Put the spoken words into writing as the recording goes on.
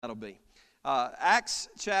That'll be. Acts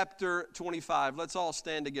chapter 25. Let's all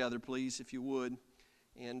stand together, please, if you would.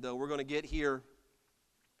 And we're going to get here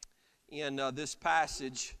in this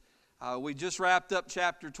passage. We just wrapped up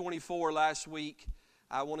chapter 24 last week.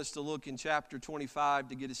 I want us to look in chapter 25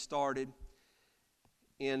 to get us started.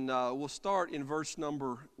 And we'll start in verse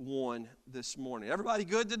number 1 this morning. Everybody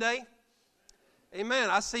good today? Amen.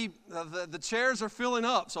 I see the chairs are filling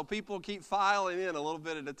up, so people keep filing in a little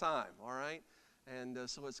bit at a time, all right? And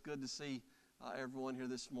so it's good to see everyone here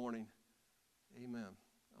this morning. Amen.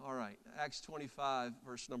 All right, Acts 25,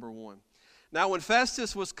 verse number 1. Now when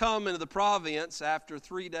Festus was come into the province, after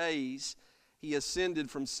 3 days, he ascended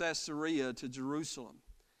from Caesarea to Jerusalem.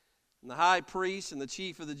 And the high priest and the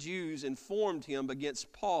chief of the Jews informed him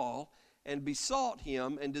against Paul, and besought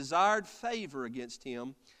him, and desired favor against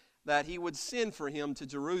him, that he would send for him to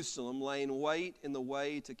Jerusalem, laying wait in the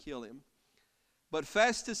way to kill him. But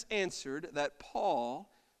Festus answered that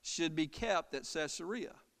Paul should be kept at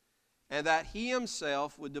Caesarea, and that he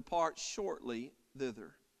himself would depart shortly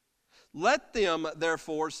thither. Let them,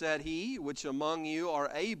 therefore, said he, which among you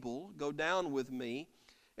are able, go down with me,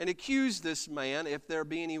 and accuse this man, if there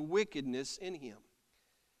be any wickedness in him.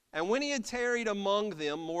 And when he had tarried among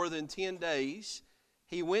them more than 10 days,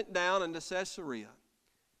 he went down into Caesarea,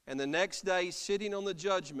 and the next day, sitting on the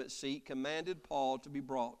judgment seat, commanded Paul to be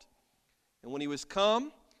brought. And when he was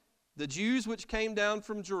come, the Jews which came down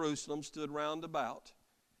from Jerusalem stood round about,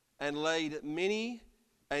 and laid many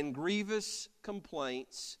and grievous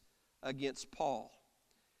complaints against Paul.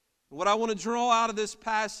 And what I want to draw out of this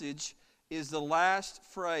passage is the last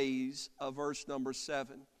phrase of verse number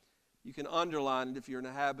 7. You can underline it if you're in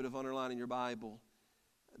the habit of underlining your Bible.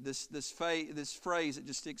 This phrase, it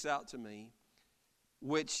just sticks out to me.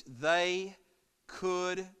 Which they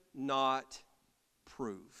could not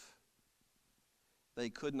prove. They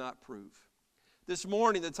could not prove. This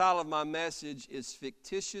morning, the title of my message is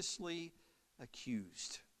Fictitiously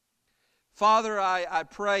Accused. Father, I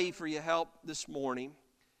pray for your help this morning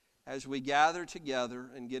as we gather together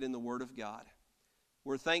and get in the Word of God.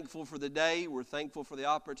 We're thankful for the day. We're thankful for the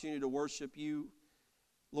opportunity to worship you.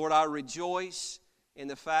 Lord, I rejoice in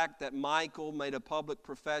the fact that Michael made a public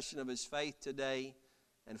profession of his faith today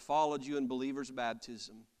and followed you in believer's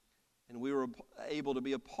baptism. And we were able to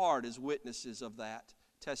be a part as witnesses of that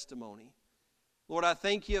testimony. Lord, I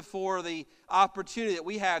thank you for the opportunity that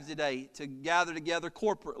we have today to gather together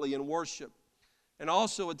corporately in worship, and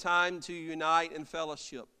also a time to unite in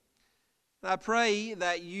fellowship. And I pray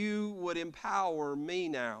that you would empower me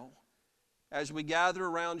now as we gather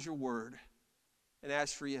around your word and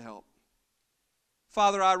ask for your help.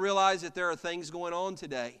 Father, I realize that there are things going on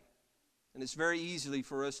today, and it's very easy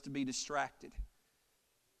for us to be distracted.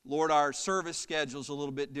 Lord, our service schedule is a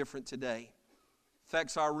little bit different today. It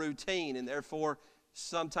affects our routine, and therefore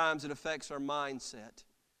sometimes it affects our mindset.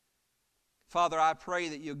 Father, I pray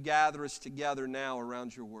that you'll gather us together now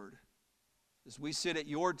around your word. As we sit at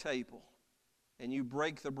your table and you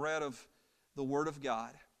break the bread of the word of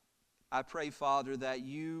God, I pray, Father, that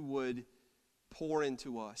you would pour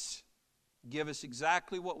into us. Give us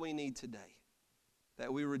exactly what we need today,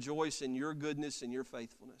 that we rejoice in your goodness and your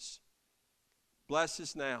faithfulness. Bless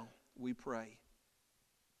us now, we pray.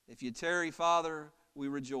 If you tarry, Father, we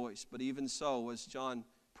rejoice. But even so, as John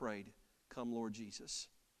prayed, come, Lord Jesus.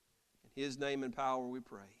 In his name and power we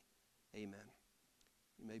pray. Amen.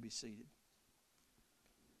 You may be seated.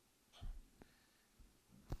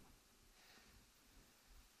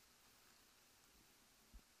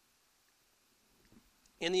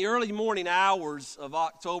 In the early morning hours of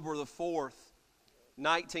October the 4th,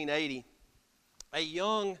 1980, a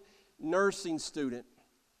young nursing student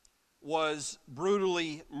was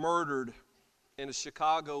brutally murdered in a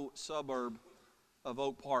Chicago suburb of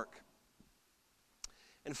Oak Park.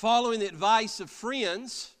 And following the advice of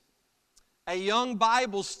friends, a young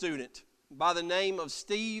Bible student by the name of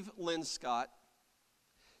Steve Linscott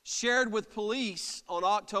shared with police on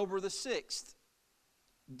October the 6th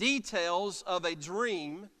details of a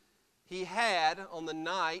dream he had on the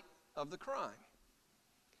night of the crime.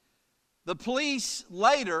 The police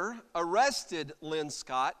later arrested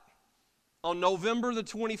Linscott on November the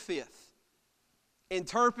 25th,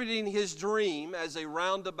 interpreting his dream as a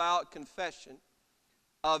roundabout confession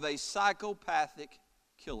of a psychopathic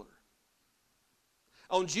killer.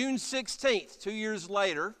 On June 16th, 2 years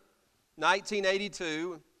later,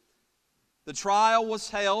 1982, the trial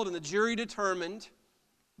was held and the jury determined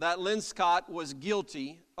that Linscott was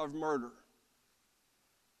guilty of murder.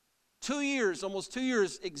 2 years, almost 2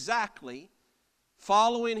 years exactly,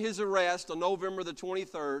 following his arrest on November the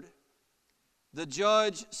 23rd, the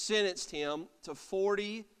judge sentenced him to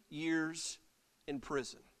 40 years in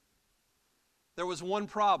prison. There was one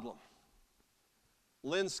problem.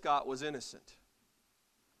 Lynn Scott was innocent.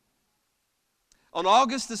 On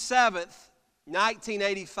August the 7th,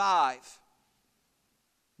 1985,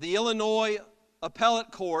 the Illinois Appellate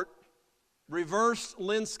Court reversed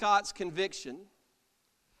Lynn Scott's conviction,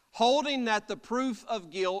 holding that the proof of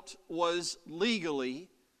guilt was legally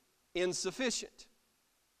insufficient.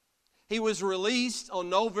 He was released on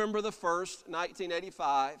November the 1st,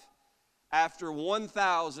 1985, after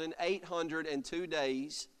 1,802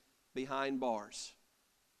 days behind bars.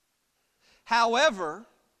 However,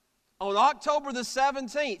 on October the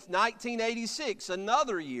 17th, 1986,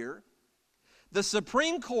 another year, the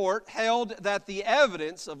Supreme Court held that the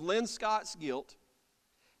evidence of Lynn Scott's guilt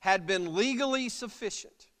had been legally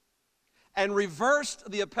sufficient and reversed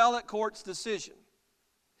the appellate court's decision,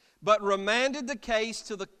 but remanded the case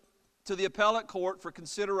to the appellate court for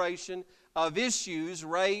consideration of issues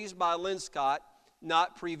raised by Lynn Scott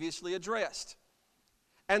not previously addressed.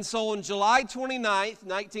 And so on July 29th,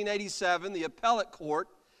 1987, the appellate court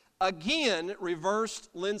again reversed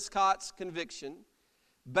Lynn Scott's conviction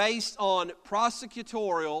based on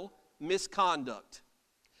prosecutorial misconduct,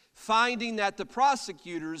 finding that the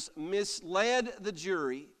prosecutors misled the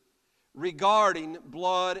jury regarding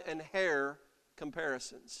blood and hair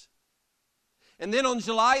comparisons. And then on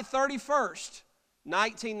July 31st,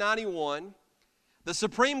 1991, the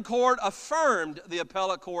Supreme Court affirmed the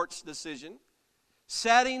appellate court's decision,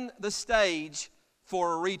 setting the stage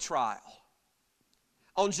for a retrial.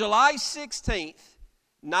 On July 16th,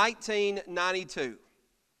 1992,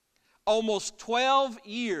 almost 12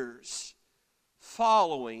 years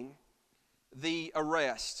following the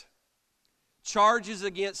arrest, charges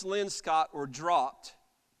against Lynn Scott were dropped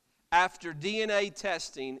after DNA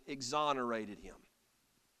testing exonerated him.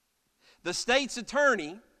 The state's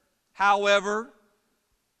attorney, however,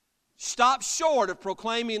 stopped short of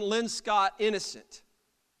proclaiming Lynn Scott innocent,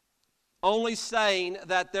 only saying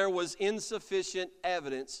that there was insufficient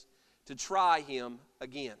evidence to try him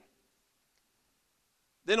again.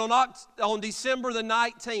 Then on December the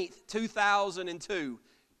 19th, 2002,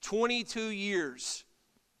 22 years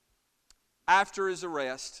after his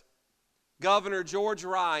arrest, Governor George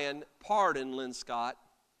Ryan pardoned Lynn Scott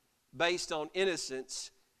based on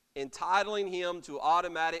innocence, entitling him to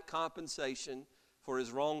automatic compensation for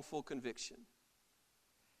his wrongful conviction.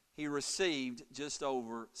 He received just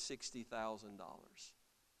over $60,000.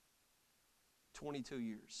 22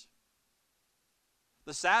 years.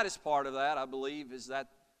 The saddest part of that, I believe, is that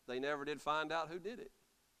they never did find out who did it.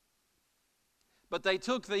 But they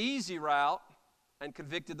took the easy route and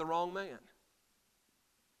convicted the wrong man.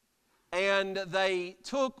 And they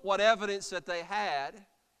took what evidence that they had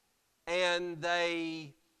and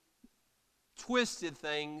they twisted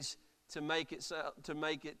things to make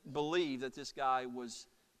it believe that this guy was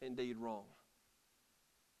indeed wrong.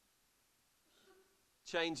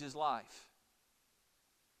 Changed his life.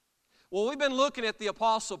 Well, we've been looking at the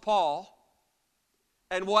Apostle Paul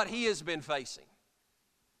and what he has been facing.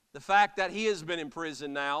 The fact that he has been in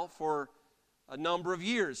prison now for a number of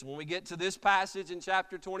years. When we get to this passage in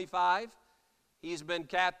chapter 25, he's been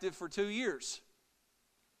captive for 2 years.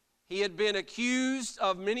 He had been accused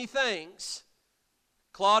of many things.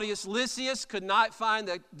 Claudius Lysias could not find,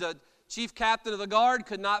 the chief captain of the guard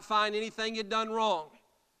could not find anything he'd done wrong.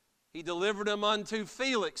 He delivered him unto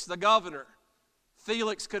Felix, the governor.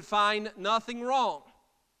 Felix could find nothing wrong.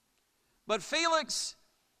 But Felix,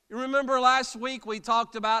 you remember last week we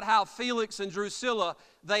talked about how Felix and Drusilla,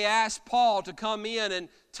 they asked Paul to come in and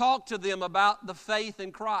talk to them about the faith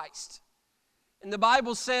in Christ. And the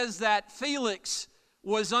Bible says that Felix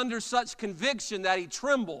was under such conviction that he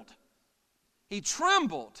trembled. He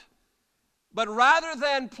trembled. But rather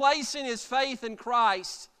than placing his faith in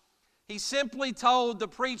Christ, he simply told the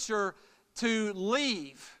preacher to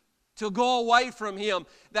leave, to go away from him,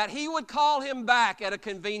 that he would call him back at a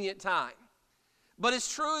convenient time. But his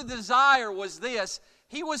true desire was this: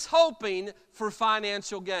 he was hoping for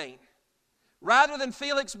financial gain. Rather than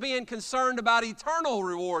Felix being concerned about eternal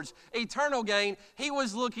rewards, eternal gain, he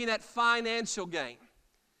was looking at financial gain.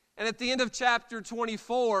 And at the end of chapter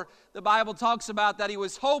 24, the Bible talks about that he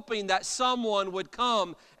was hoping that someone would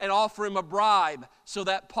come and offer him a bribe so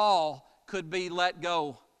that Paul could be let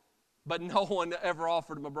go. But no one ever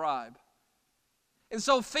offered him a bribe. And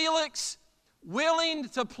so Felix, willing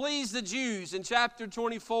to please the Jews in chapter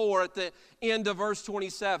 24 at the end of verse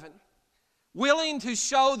 27, willing to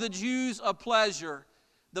show the Jews a pleasure,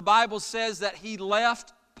 the Bible says that he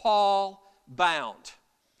left Paul bound.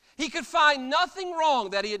 He could find nothing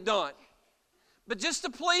wrong that he had done. But just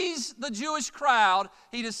to please the Jewish crowd,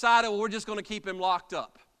 he decided, well, we're just going to keep him locked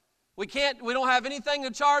up. We don't have anything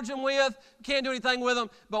to charge him with, can't do anything with him,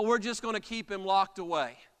 but we're just going to keep him locked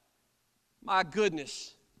away. My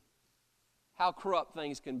goodness, how corrupt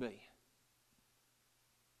things can be.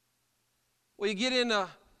 Well, you get into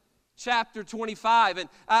chapter 25, and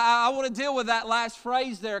I want to deal with that last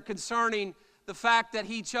phrase there concerning the fact that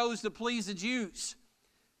he chose to please the Jews.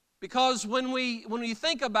 Because when you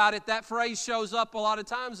think about it, that phrase shows up a lot of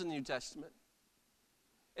times in the New Testament.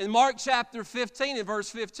 In Mark chapter 15 and verse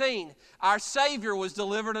 15, our Savior was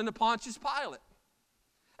delivered unto Pontius Pilate.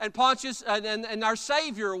 And and our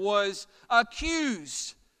Savior was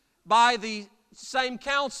accused by the same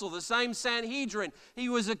council, the same Sanhedrin. He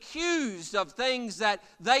was accused of things that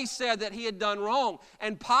they said that he had done wrong.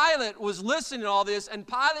 And Pilate was listening to all this, and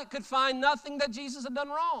Pilate could find nothing that Jesus had done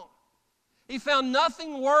wrong. He found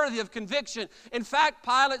nothing worthy of conviction. In fact,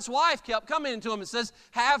 Pilate's wife kept coming to him and says,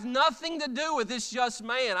 "Have nothing to do with this just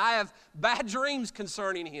man. I have bad dreams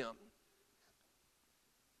concerning him."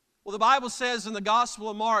 Well, the Bible says in the Gospel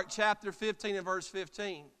of Mark, chapter 15 and verse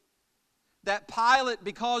 15, that Pilate,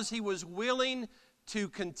 because he was willing to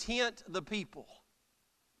content the people,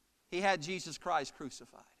 he had Jesus Christ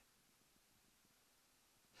crucified.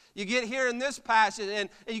 You get here in this passage, and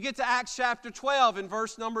you get to Acts chapter 12 and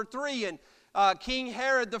verse number 3, and King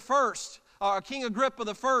Herod the first, or King Agrippa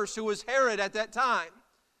the first, who was Herod at that time,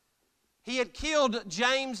 he had killed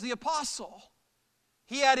James the apostle.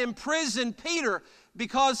 He had imprisoned Peter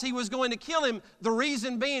because he was going to kill him, the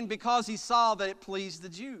reason being because he saw that it pleased the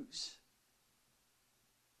Jews.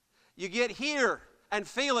 You get here, and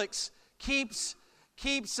Felix keeps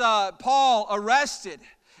Paul arrested.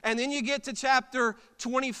 And then you get to chapter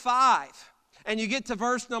 25, and you get to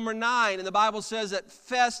verse number 9, and the Bible says that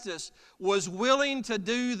Festus was willing to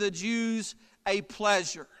do the Jews a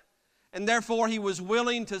pleasure, and therefore he was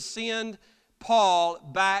willing to send Paul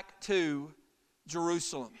back to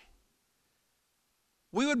Jerusalem.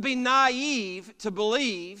 We would be naive to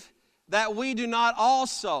believe that we do not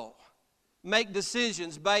also make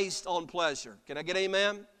decisions based on pleasure. Can I get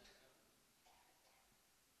amen?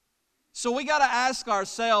 So we got to ask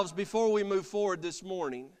ourselves before we move forward this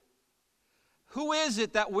morning, who is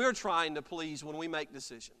it that we're trying to please when we make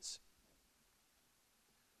decisions?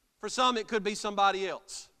 For some, it could be somebody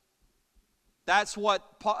else. That's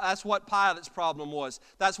what Pilate's problem was.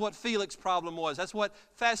 That's what Felix's problem was. That's what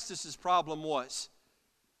Festus's problem was.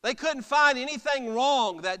 They couldn't find anything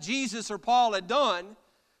wrong that Jesus or Paul had done,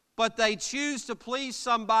 but they choose to please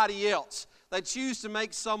somebody else. They choose to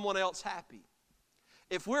make someone else happy.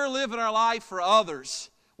 If we're living our life for others,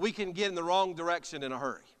 we can get in the wrong direction in a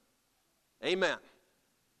hurry. Amen.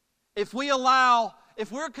 If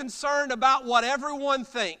we're concerned about what everyone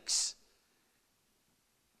thinks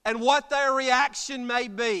and what their reaction may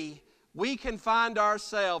be, we can find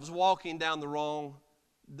ourselves walking down the wrong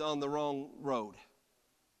road.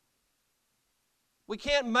 We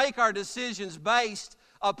can't make our decisions based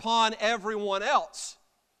upon everyone else.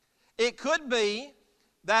 It could be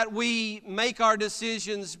that we make our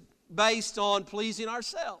decisions based on pleasing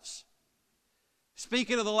ourselves.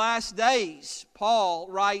 Speaking of the last days, Paul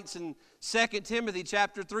writes in 2 Timothy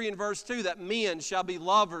chapter 3 and verse 2 that men shall be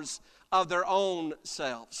lovers of their own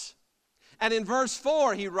selves. And in verse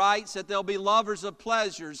 4 he writes that they'll be lovers of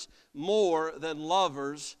pleasures more than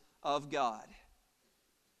lovers of God.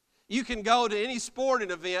 You can go to any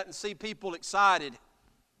sporting event and see people excited.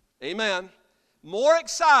 Amen. More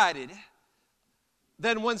excited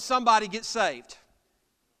than when somebody gets saved.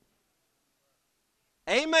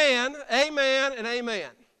 Amen, amen, and amen.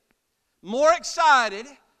 More excited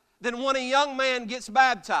than when a young man gets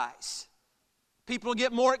baptized. People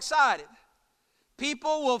get more excited.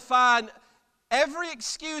 People will find every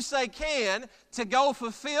excuse they can to go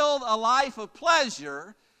fulfill a life of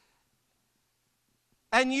pleasure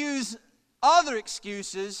and use other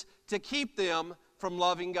excuses to keep them from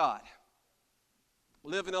loving God,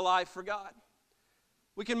 living a life for God.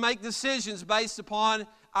 We can make decisions based upon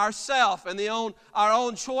ourselves and our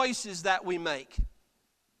own choices that we make.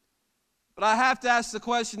 But I have to ask the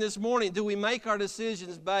question this morning, do we make our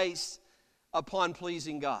decisions based upon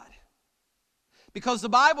pleasing God? Because the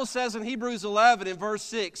Bible says in Hebrews 11 in verse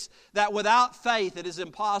 6 that without faith it is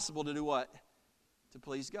impossible to do what? To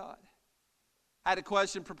please God. I had a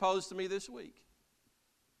question proposed to me this week.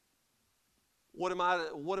 What am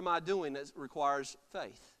I doing that requires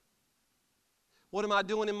faith? What am I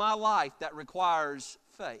doing in my life that requires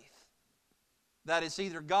faith? That it's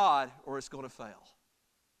either God or it's going to fail.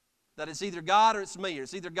 That it's either God or it's me, or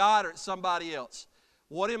it's either God or it's somebody else.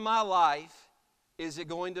 What in my life is it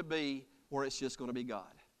going to be where it's just going to be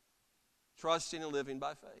God? Trusting and living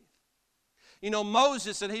by faith. You know,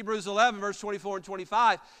 Moses in Hebrews 11, verse 24 and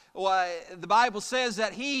 25, the Bible says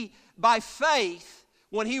that he, by faith,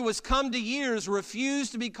 when he was come to years,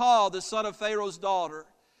 refused to be called the son of Pharaoh's daughter,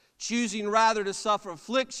 choosing rather to suffer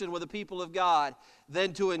affliction with the people of God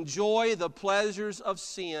than to enjoy the pleasures of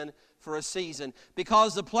sin for a season.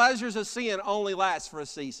 Because the pleasures of sin only last for a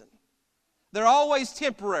season. They're always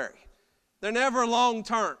temporary. They're never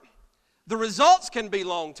long-term. The results can be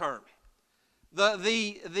long-term.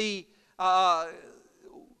 The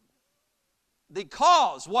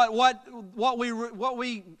cause, what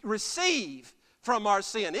we receive from our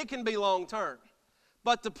sin, it can be long-term.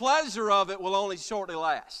 But the pleasure of it will only shortly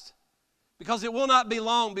last. Because it will not be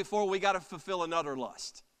long before we got to fulfill another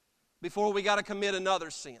lust. Before we got to commit another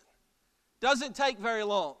sin. Doesn't take very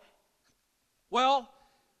long. Well,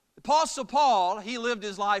 the Apostle Paul, he lived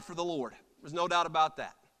his life for the Lord. There's no doubt about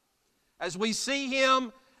that. As we see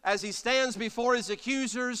him, as he stands before his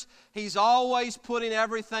accusers, he's always putting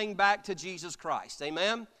everything back to Jesus Christ.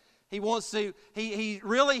 Amen? He wants to, he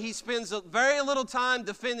spends very little time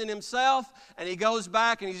defending himself, and he goes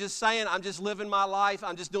back and he's just saying, I'm just living my life,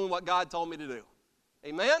 I'm just doing what God told me to do.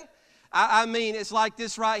 Amen? I mean, it's like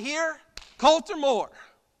this right here, Coulter Moore.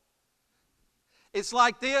 It's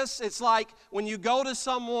like this, it's like when you go to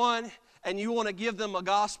someone and you want to give them a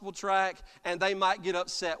gospel tract and they might get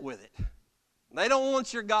upset with it. They don't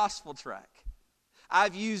want your gospel tract.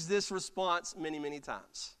 I've used this response many, many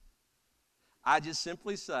times. I just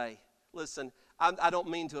simply say, listen, I don't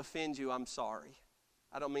mean to offend you, I'm sorry.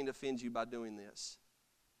 I don't mean to offend you by doing this.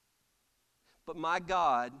 But my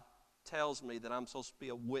God tells me that I'm supposed to be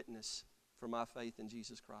a witness for my faith in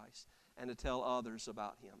Jesus Christ and to tell others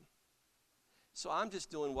about Him. So I'm just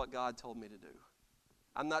doing what God told me to do.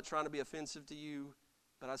 I'm not trying to be offensive to you,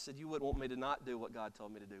 but I said, you wouldn't want me to not do what God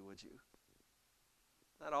told me to do, would you?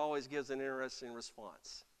 That always gives an interesting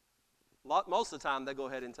response. Most of the time, they go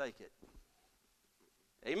ahead and take it.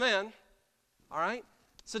 Amen. All right?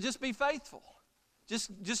 So just be faithful.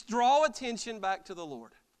 Just draw attention back to the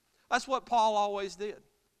Lord. That's what Paul always did.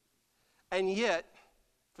 And yet,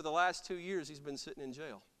 for the last 2 years, he's been sitting in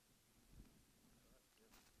jail.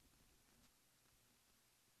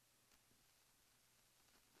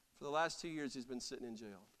 For the last 2 years, he's been sitting in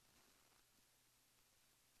jail.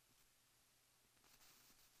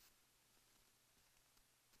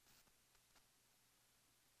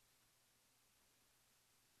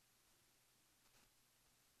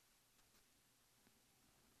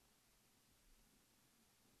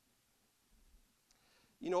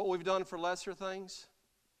 You know what we've done for lesser things?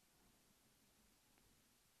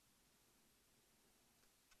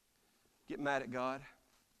 Get mad at God.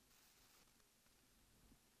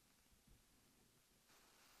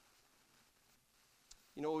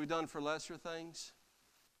 You know what we've done for lesser things?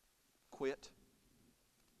 Quit.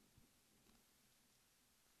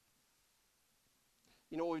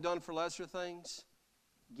 You know what we've done for lesser things?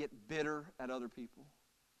 Get bitter at other people.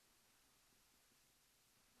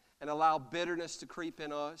 And allow bitterness to creep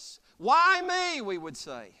in us. Why me, we would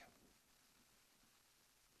say.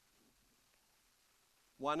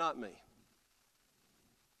 Why not me?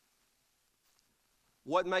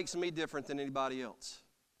 What makes me different than anybody else?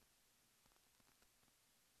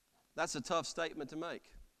 That's a tough statement to make.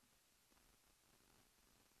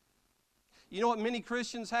 You know what many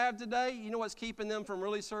Christians have today? You know what's keeping them from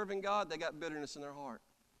really serving God? They got bitterness in their heart.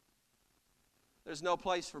 There's no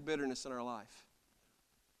place for bitterness in our life.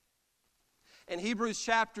 In Hebrews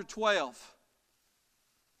chapter 12,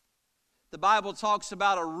 the Bible talks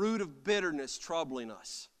about a root of bitterness troubling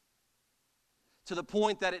us to the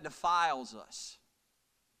point that it defiles us.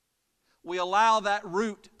 We allow that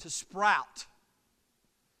root to sprout.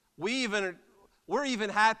 We're even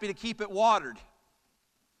happy to keep it watered.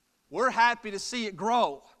 We're happy to see it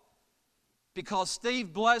grow because,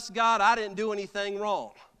 Steve, bless God, I didn't do anything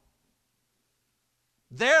wrong.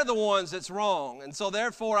 They're the ones that's wrong, and so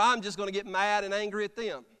therefore I'm just going to get mad and angry at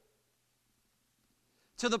them.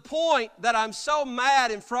 To the point that I'm so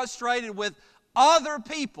mad and frustrated with other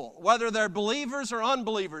people, whether they're believers or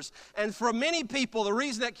unbelievers. And for many people, the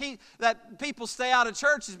reason that people stay out of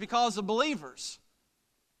church is because of believers.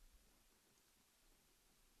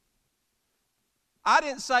 I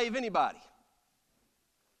didn't save anybody.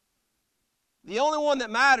 The only one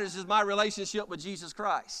that matters is my relationship with Jesus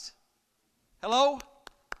Christ. Hello?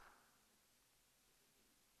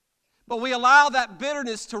 But we allow that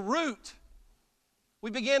bitterness to root.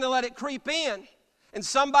 We begin to let it creep in. And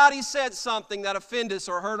somebody said something that offended us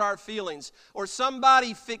or hurt our feelings. Or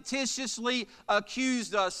somebody fictitiously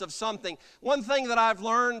accused us of something. One thing that I've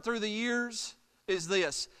learned through the years is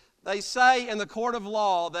this. They say in the court of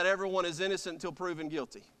law that everyone is innocent until proven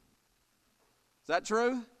guilty. that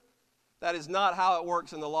true? That is not how it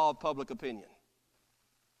works in the law of public opinion.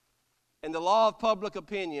 In the law of public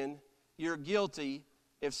opinion, you're guilty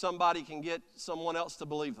if somebody can get someone else to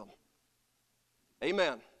believe them.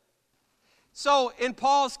 Amen. So in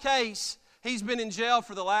Paul's case, he's been in jail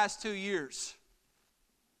for the last 2 years.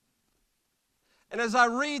 And as I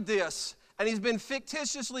read this, and he's been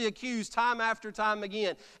fictitiously accused time after time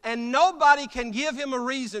again, and nobody can give him a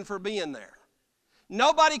reason for being there.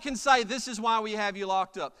 Nobody can say, this is why we have you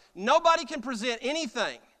locked up. Nobody can present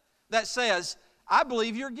anything that says, I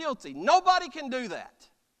believe you're guilty. Nobody can do that.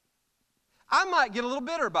 I might get a little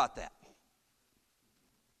bitter about that.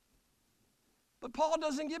 But Paul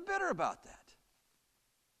doesn't get bitter about that.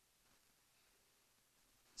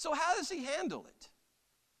 So how does he handle it?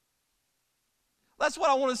 That's what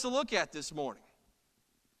I want us to look at this morning.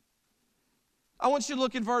 I want you to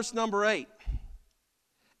look at verse number 8.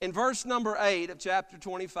 In verse number 8 of chapter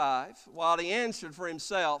 25, while he answered for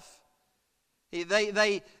himself,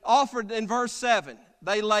 they offered in verse 7,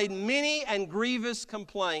 they laid many and grievous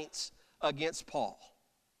complaints against Paul.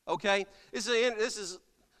 Okay? This is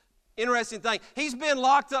interesting thing. He's been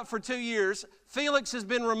locked up for 2 years. Felix has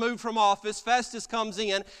been removed from office. Festus comes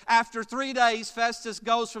in. After 3 days, Festus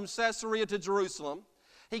goes from Caesarea to Jerusalem.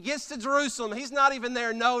 He gets to Jerusalem. He's not even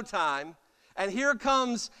there no time. And here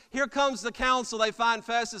comes the council. They find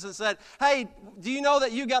Festus and said, hey, do you know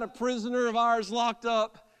that you got a prisoner of ours locked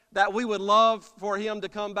up that we would love for him to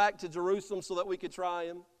come back to Jerusalem so that we could try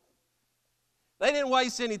him? They didn't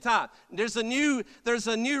waste any time. There's a new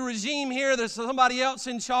regime here. There's somebody else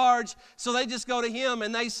in charge. So they just go to him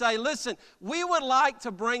and they say, listen, we would like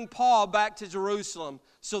to bring Paul back to Jerusalem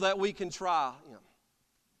so that we can try him.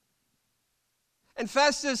 And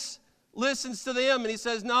Festus listens to them and he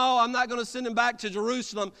says, no, I'm not going to send him back to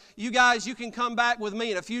Jerusalem. You guys, you can come back with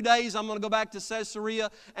me. In a few days, I'm going to go back to Caesarea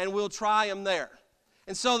and we'll try him there.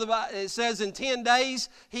 And so it says in 10 days,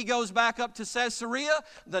 he goes back up to Caesarea.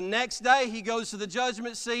 The next day, he goes to the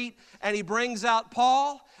judgment seat and he brings out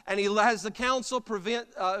Paul and he has the council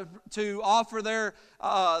to offer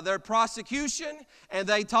their prosecution, and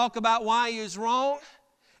they talk about why he is wrong.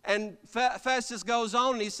 And Festus goes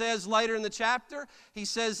on and he says later in the chapter, he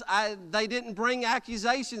says, they didn't bring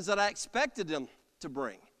accusations that I expected them to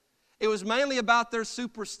bring. It was mainly about their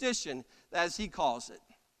superstition, as he calls it.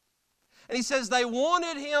 And he says they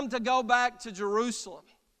wanted him to go back to Jerusalem.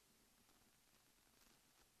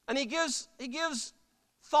 And he gives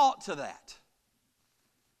thought to that.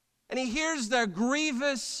 And he hears their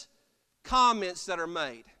grievous comments that are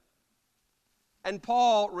made. And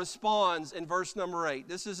Paul responds in verse number 8.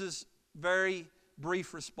 This is his very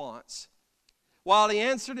brief response. While he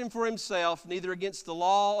answered him for himself, neither against the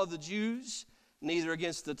law of the Jews, neither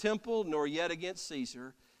against the temple, nor yet against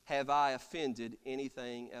Caesar, have I offended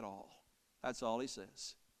anything at all. That's all he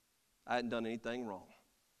says. I hadn't done anything wrong.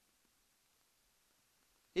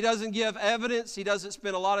 He doesn't give evidence. He doesn't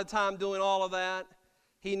spend a lot of time doing all of that.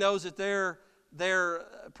 He knows that their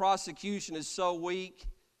prosecution is so weak.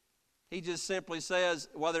 He just simply says,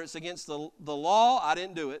 whether it's against the law, I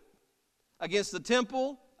didn't do it. Against the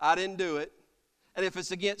temple, I didn't do it. And if it's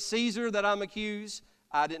against Caesar that I'm accused,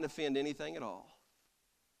 I didn't offend anything at all.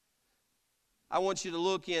 I want you to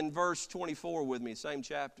look in verse 24 with me, same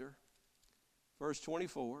chapter. Verse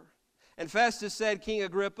 24. And Festus said, King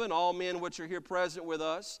Agrippa, and all men which are here present with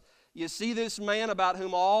us, you see this man about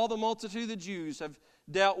whom all the multitude of the Jews have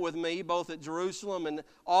dealt with me, both at Jerusalem and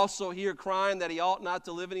also here, crying that he ought not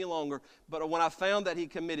to live any longer. But when I found that he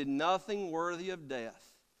committed nothing worthy of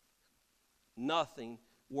death, nothing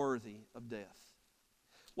worthy of death.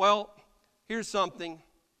 Well, here's something.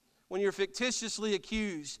 When you're fictitiously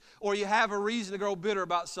accused or you have a reason to grow bitter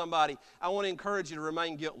about somebody, I want to encourage you to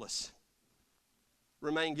remain guiltless.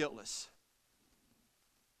 Remain guiltless.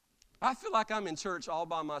 I feel like I'm in church all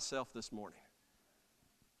by myself this morning.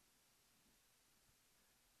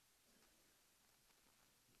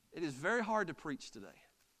 It is very hard to preach today.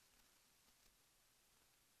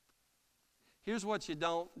 Here's what you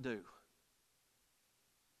don't do.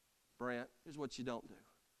 Brent, here's what you don't do.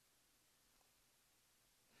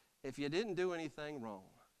 If you didn't do anything wrong,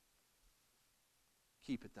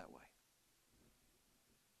 keep it that way.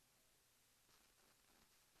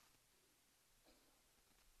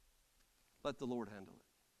 Let the Lord handle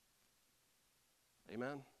it.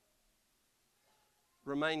 Amen?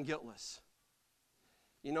 Remain guiltless.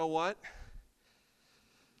 You know what?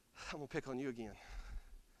 I'm going to pick on you again.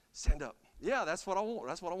 Stand up. Yeah, that's what I want.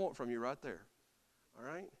 That's what I want from you right there. All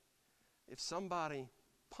right? If somebody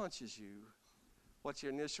punches you, what's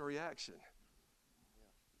your initial reaction?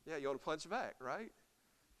 Yeah, you want to punch back, right?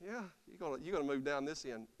 Yeah, you're going to move down this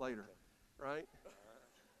end later, right?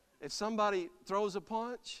 If somebody throws a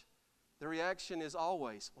punch, the reaction is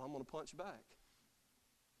always, well, I'm going to punch back.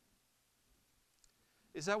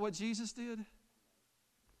 Is that what Jesus did?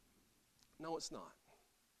 No, it's not.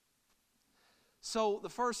 So the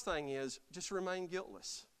first thing is just remain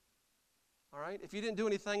guiltless. All right? If you didn't do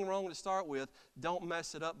anything wrong to start with, don't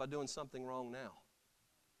mess it up by doing something wrong now.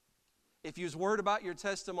 If you was worried about your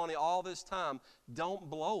testimony all this time, don't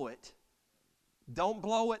blow it. Don't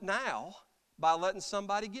blow it now by letting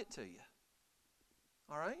somebody get to you.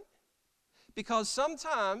 All right? Because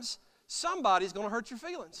sometimes somebody's going to hurt your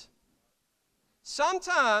feelings.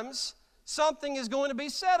 Sometimes something is going to be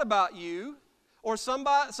said about you or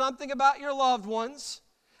something about your loved ones,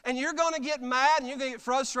 and you're going to get mad and you're going to get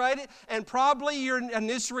frustrated, and probably your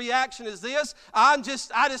initial reaction is this: I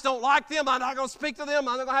just don't like them, I'm not going to speak to them,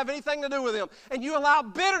 I'm not going to have anything to do with them. And you allow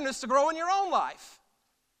bitterness to grow in your own life.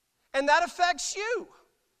 And that affects you.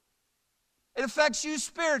 It affects you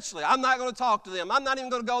spiritually. I'm not going to talk to them. I'm not even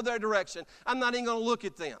going to go their direction. I'm not even going to look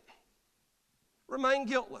at them. Remain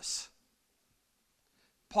guiltless.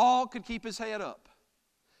 Paul could keep his head up.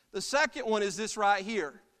 The second one is this right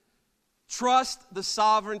here. Trust the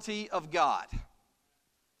sovereignty of God.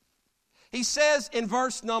 He says in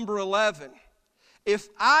verse number 11, if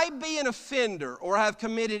I be an offender or have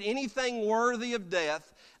committed anything worthy of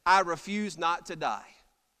death, I refuse not to die.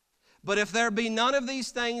 But if there be none of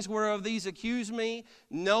these things whereof these accuse me,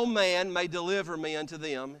 no man may deliver me unto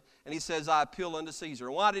them. And he says, I appeal unto Caesar.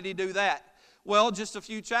 Why did he do that? Well, just a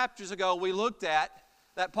few chapters ago, we looked at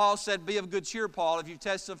that Paul said, be of good cheer, Paul. If you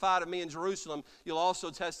testify to me in Jerusalem, you'll also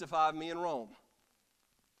testify of me in Rome.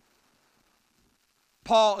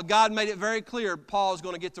 God made it very clear Paul is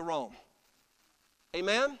going to get to Rome.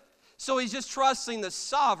 Amen? So he's just trusting the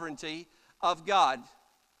sovereignty of God.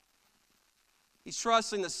 He's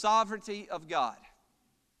trusting the sovereignty of God.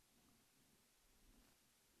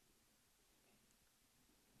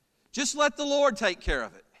 Just let the Lord take care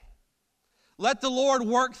of it. Let the Lord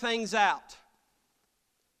work things out.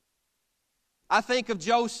 I think of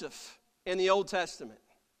Joseph in the Old Testament.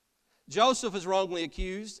 Joseph was wrongly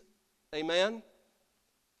accused. Amen?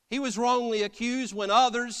 He was wrongly accused when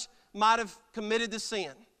others might have committed the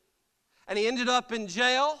sin. And he ended up in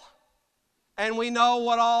jail, and we know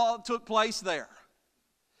what all took place there.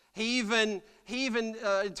 He even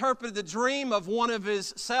interpreted the dream of one of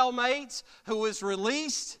his cellmates who was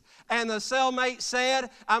released. And the cellmate said,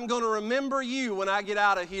 I'm going to remember you when I get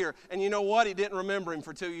out of here. And you know what? He didn't remember him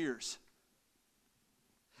for 2 years.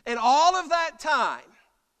 And all of that time,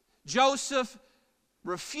 Joseph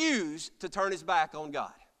refused to turn his back on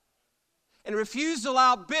God. And refused to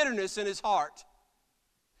allow bitterness in his heart.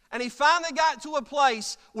 And he finally got to a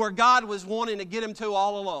place where God was wanting to get him to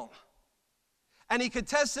all along. And he could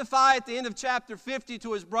testify at the end of chapter 50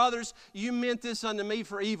 to his brothers, you meant this unto me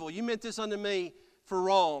for evil. You meant this unto me for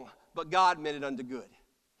wrong. But God meant it unto good.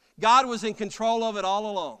 God was in control of it all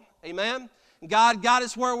along. Amen? God got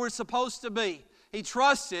us where we're supposed to be. He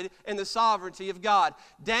trusted in the sovereignty of God.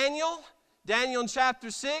 Daniel in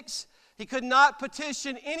chapter 6, he could not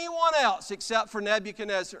petition anyone else except for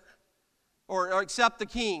Nebuchadnezzar or except the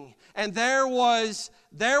king. And there was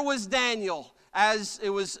Daniel, as it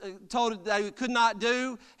was told that he could not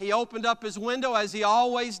do. He opened up his window as he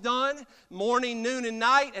always done, morning, noon, and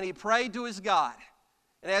night, and he prayed to his God.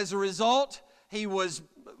 And as a result, he was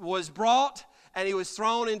brought and he was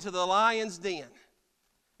thrown into the lion's den.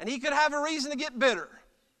 And he could have a reason to get bitter.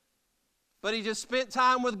 But he just spent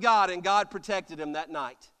time with God, and God protected him that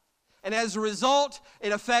night. And as a result,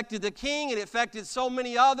 it affected the king, and it affected so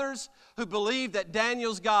many others who believed that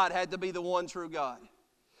Daniel's God had to be the one true God.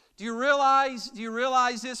 Do you realize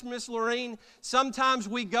this, Miss Lorene? Sometimes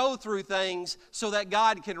we go through things so that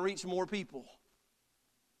God can reach more people.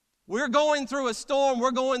 We're going through a storm,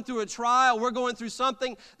 we're going through a trial, we're going through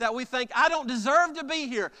something that we think, I don't deserve to be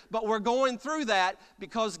here. But we're going through that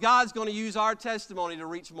because God's going to use our testimony to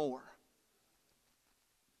reach more.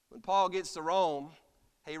 When Paul gets to Rome,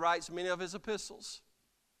 he writes many of his epistles.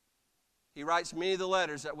 He writes many of the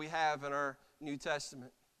letters that we have in our New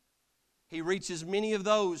Testament. He reaches many of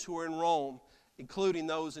those who are in Rome, including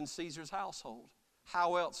those in Caesar's household.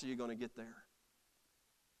 How else are you going to get there?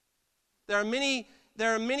 There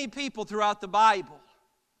are many people throughout the Bible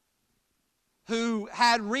who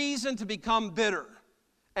had reason to become bitter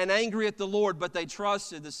and angry at the Lord, but they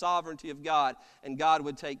trusted the sovereignty of God, and God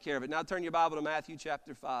would take care of it. Now turn your Bible to Matthew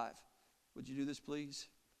chapter 5. Would you do this, please?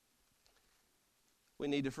 We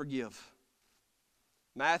need to forgive.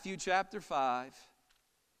 Matthew chapter 5.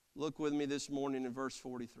 Look with me this morning in verse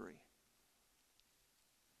 43.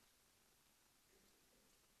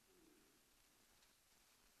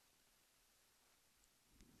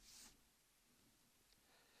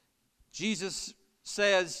 Jesus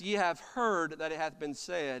says, ye have heard that it hath been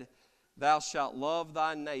said, thou shalt love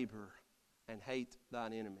thy neighbor and hate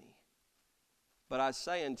thine enemy. But I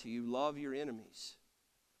say unto you, love your enemies.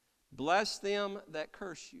 Bless them that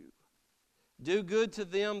curse you. Do good to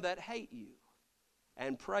them that hate you.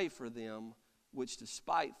 And pray for them which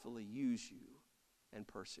despitefully use you and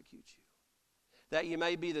persecute you. That ye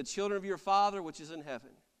may be the children of your Father which is in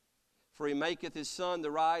heaven. For he maketh his sun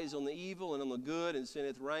to rise on the evil and on the good, and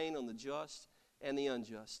sendeth rain on the just and the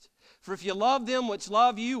unjust. For if ye love them which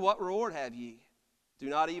love you, what reward have ye? Do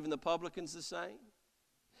not even the publicans the same?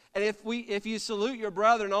 And if you salute your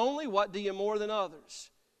brethren only, what do ye more than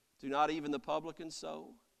others? Do not even the publicans so?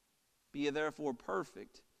 Be ye therefore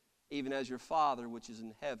perfect, even as your Father which is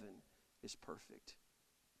in heaven is perfect.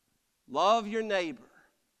 Love your neighbor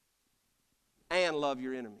and love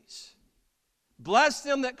your enemies. Bless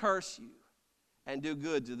them that curse you, and do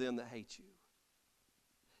good to them that hate you.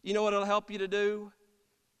 You know what it'll help you to do?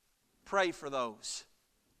 Pray for those.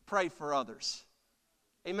 Pray for others.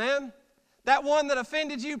 Amen? That one that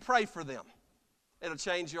offended you, pray for them. It'll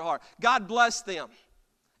change your heart. God bless them,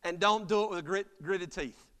 and don't do it with gritted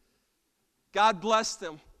teeth. God bless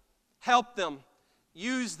them. Help them.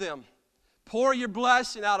 Use them. Pour your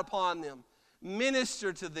blessing out upon them.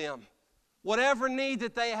 Minister to them. Whatever need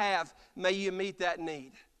that they have, may you meet that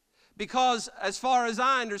need. Because as far as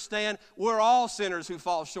I understand, we're all sinners who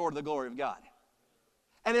fall short of the glory of God.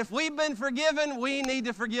 And if we've been forgiven, we need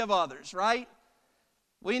to forgive others, right?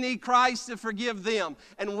 We need Christ to forgive them.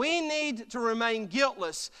 And we need to remain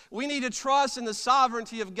guiltless. We need to trust in the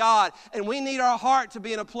sovereignty of God. And we need our heart to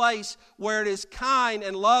be in a place where it is kind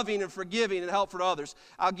and loving and forgiving and helpful to others.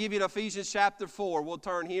 I'll give you Ephesians chapter 4. We'll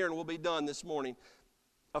turn here and we'll be done this morning.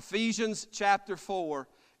 Ephesians chapter 4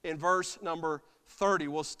 in verse number 30.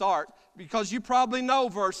 We'll start because you probably know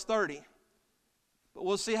verse 30. But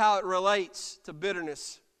we'll see how it relates to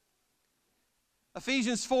bitterness.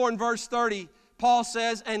 Ephesians 4 and verse 30, Paul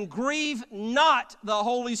says, and grieve not the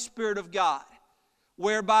Holy Spirit of God,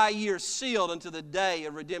 whereby ye are sealed unto the day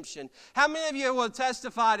of redemption. How many of you will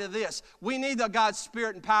testify to this? We need the God's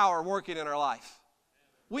Spirit and power working in our life.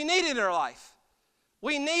 We need it in our life.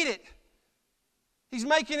 We need it. He's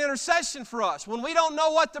making intercession for us. When we don't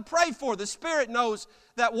know what to pray for, the Spirit knows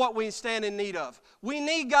that what we stand in need of. We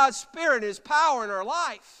need God's Spirit and His power in our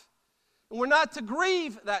life. And we're not to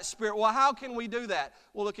grieve that Spirit. Well, how can we do that?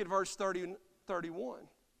 We'll look at verse 30 and 31.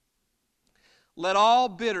 Let all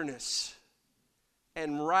bitterness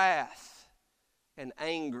and wrath and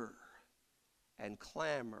anger and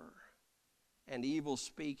clamor and evil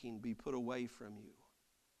speaking be put away from you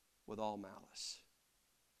with all malice.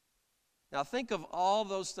 Now think of all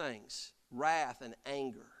those things, wrath and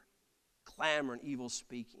anger, clamor and evil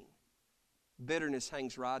speaking. Bitterness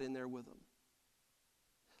hangs right in there with them.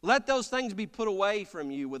 Let those things be put away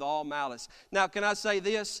from you with all malice. Now can I say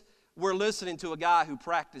this? We're listening to a guy who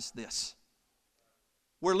practiced this.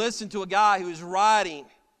 We're listening to a guy who is writing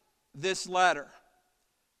this letter,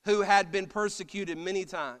 who had been persecuted many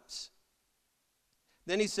times.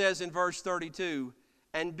 Then he says in verse 32,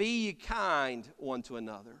 and be ye kind one to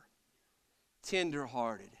another,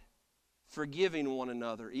 tender-hearted, forgiving one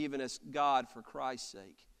another, even as God for Christ's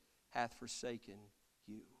sake hath forsaken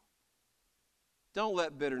you. Don't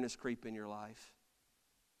let bitterness creep in your life.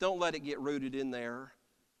 Don't let it get rooted in there,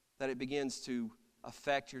 that it begins to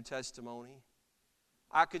affect your testimony.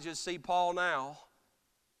 I could just see Paul now.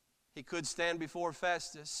 He could stand before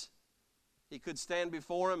Festus. He could stand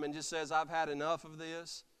before him and just says, I've had enough of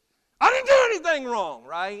this. I didn't do anything wrong,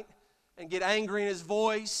 right? And get angry in his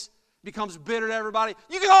voice. Becomes bitter to everybody.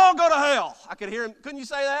 You can all go to hell. I could hear him. Couldn't you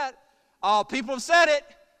say that? Oh, people have said it.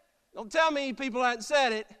 Don't tell me people haven't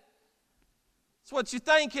said it. It's what you're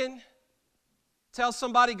thinking. Tell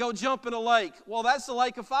somebody, go jump in a lake. Well, that's the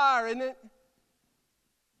lake of fire, isn't it?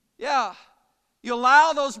 Yeah. You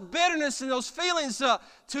allow those bitterness and those feelings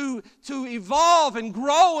to evolve and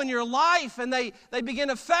grow in your life, and they begin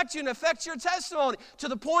to affect you and affect your testimony to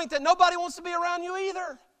the point that nobody wants to be around you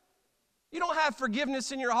either. You don't have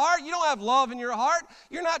forgiveness in your heart. You don't have love in your heart.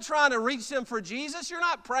 You're not trying to reach them for Jesus. You're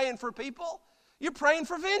not praying for people. You're praying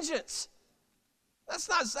for vengeance.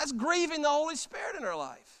 That's grieving the Holy Spirit in our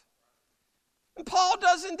life. And Paul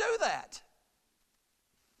doesn't do that.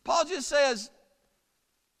 Paul just says,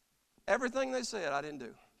 everything they said I didn't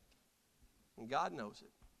do. And God knows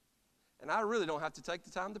it. And I really don't have to take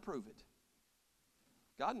the time to prove it.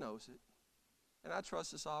 God knows it. And I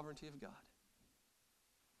trust the sovereignty of God.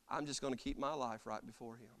 I'm just going to keep my life right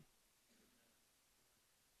before Him.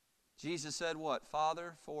 Jesus said what?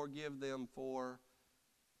 Father, forgive them, for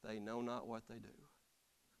they know not what they do.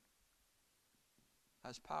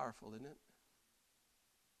 That's powerful, isn't it?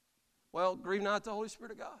 Well, grieve not the Holy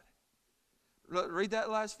Spirit of God. Read that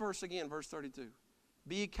last verse again, verse 32.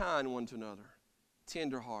 Be ye kind one to another,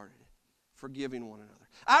 tenderhearted, forgiving one another.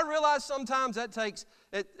 I realize sometimes that takes,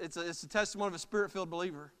 it's a testimony of a Spirit-filled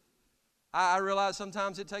believer. I realize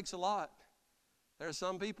sometimes it takes a lot. There are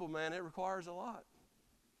some people, man, it requires a lot.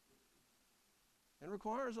 It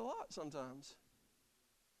requires a lot sometimes.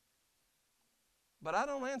 But I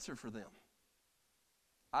don't answer for them.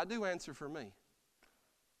 I do answer for me.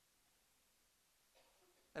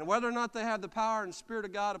 And whether or not they have the power and Spirit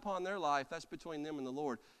of God upon their life, that's between them and the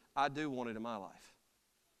Lord. I do want it in my life.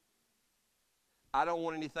 I don't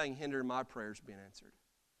want anything hindering my prayers being answered.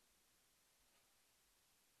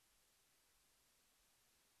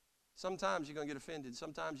 Sometimes you're going to get offended.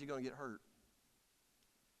 Sometimes you're going to get hurt.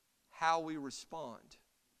 How we respond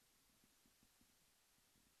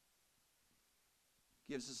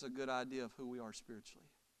gives us a good idea of who we are spiritually.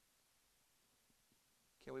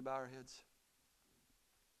 Can we bow our heads?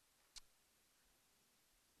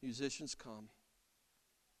 Musicians, come.